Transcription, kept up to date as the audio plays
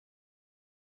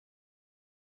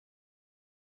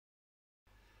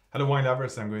Hello wine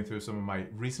lovers, I'm going through some of my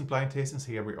recent blind tastings.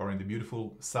 Here we are in the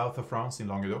beautiful south of France in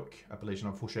Languedoc, appellation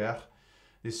of Fauge.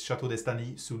 This Chateau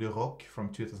d'Estanilles Sous le Rocs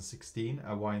from 2016,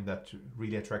 a wine that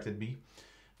really attracted me.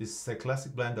 This is a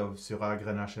classic blend of Syrah,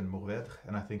 Grenache and Mourvèdre,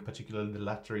 and I think particularly the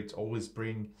latter, it always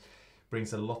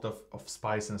brings a lot of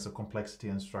spiciness, of complexity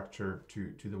and structure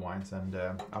to the wines. And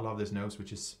I love this nose,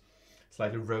 which is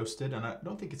slightly roasted, and I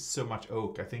don't think it's so much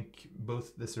oak. I think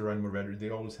both the Syrah and Mourvèdre, they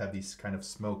always have this kind of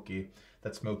smoky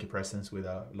presence with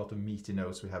a lot of meaty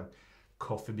notes. We have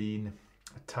coffee bean,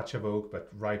 a touch of oak, but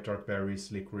ripe dark berries,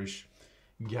 licorice,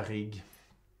 garrigue.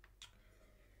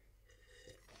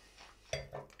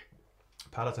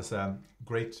 Palate has a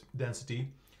great density.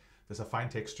 There's a fine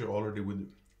texture already with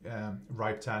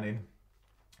ripe tannin.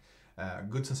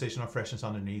 Good sensation of freshness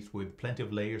underneath with plenty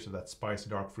of layers of that spicy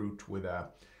dark fruit with a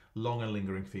long and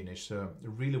lingering finish. So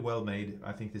really well made.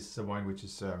 I think this is a wine which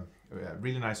is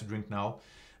really nice to drink now,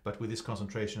 but with this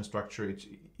concentration and structure,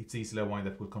 it's easily a wine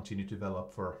that will continue to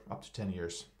develop for up to 10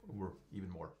 years or even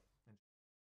more.